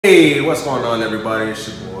Hey, what's going on, everybody?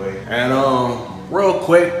 It's your boy. And real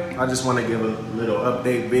quick, I just want to give a little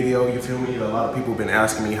update video. You feel me? A lot of people have been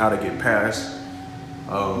asking me how to get past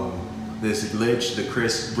this glitch, the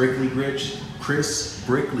Chris Brickley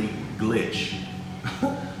glitch.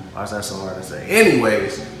 Why is that so hard to say?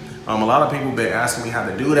 Anyways, a lot of people have been asking me how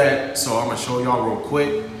to do that, so I'm gonna show y'all real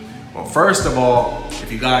quick. Well, first of all,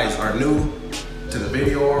 if you guys are new to the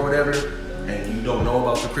video or whatever, and you don't know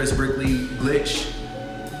about the Chris Brickley glitch,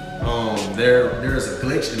 there's a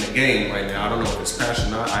glitch in the game right now. I don't know if it's patched or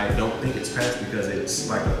not. I don't think it's patched because it's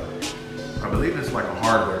like I believe it's like a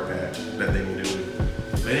hardware patch that they can do.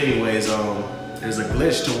 But anyways, there's a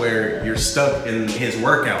glitch to where you're stuck in his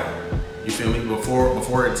workout. You feel me?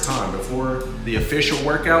 Before it's time, before the official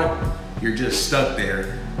workout, you're just stuck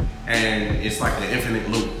there, and it's like an infinite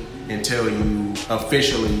loop until you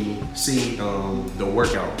officially see the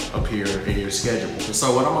workout appear in your schedule.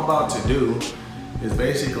 So what I'm about to do is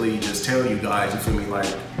basically just tell you guys, you feel me, like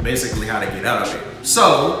basically how to get out of it.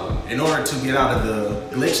 So in order to get out of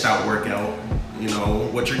the glitched out workout, you know,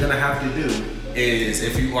 what you're gonna have to do is,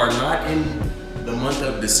 if you are not in the month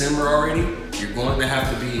of December already, you're going to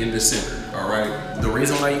have to be in December, all right? The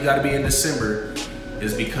reason why you gotta be in December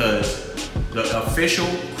is because the official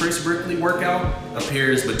Chris Brickley workout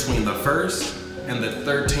appears between the 1st and the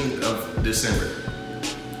 13th of December,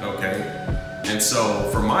 okay? And so,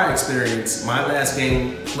 from my experience, my last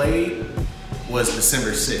game played was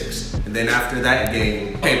December 6th. And then after that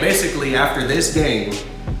game, okay, basically after this game,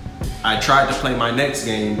 I tried to play my next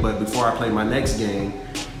game, but before I played my next game,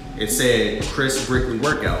 it said Chris Brickley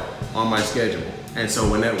workout on my schedule. And so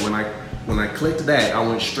when I clicked that, I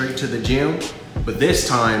went straight to the gym, but this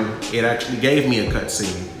time it actually gave me a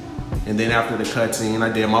cutscene. And then after the cutscene,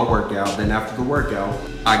 I did my workout. Then after the workout,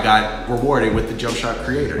 I got rewarded with the jump shot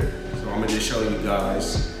creator. I'm gonna just show you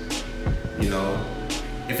guys, you know,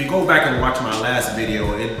 if you go back and watch my last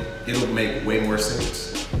video, it'll make way more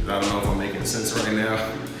sense. I don't know if I'm making sense right now,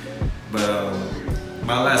 but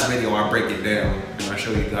my last video, I break it down and I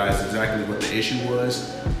show you guys exactly what the issue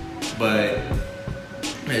was. But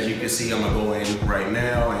as you can see, I'm gonna go in right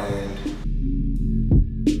now, and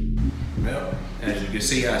well, as you can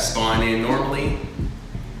see, I spawn in normally.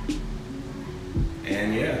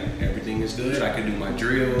 And yeah, everything is good. I can do my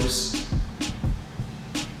drills.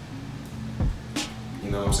 You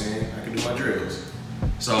know what I'm saying? I can do my drills.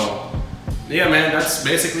 So yeah, man, that's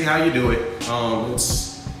basically how you do it.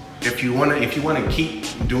 If you wanna keep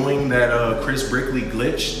doing that Chris Brickley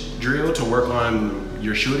glitch drill to work on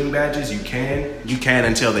your shooting badges, you can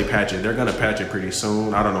until they patch it. They're gonna patch it pretty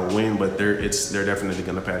soon. I don't know when, but they're definitely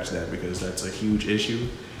gonna patch that, because that's a huge issue.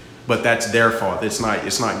 But that's their fault. It's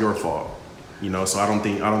not your fault. You know, so I don't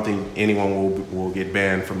think anyone will get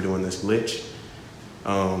banned from doing this glitch.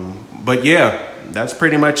 But yeah, that's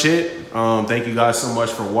pretty much it. Thank you guys so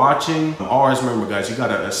much for watching. Always remember, guys, you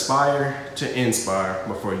gotta aspire to inspire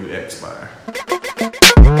before you expire.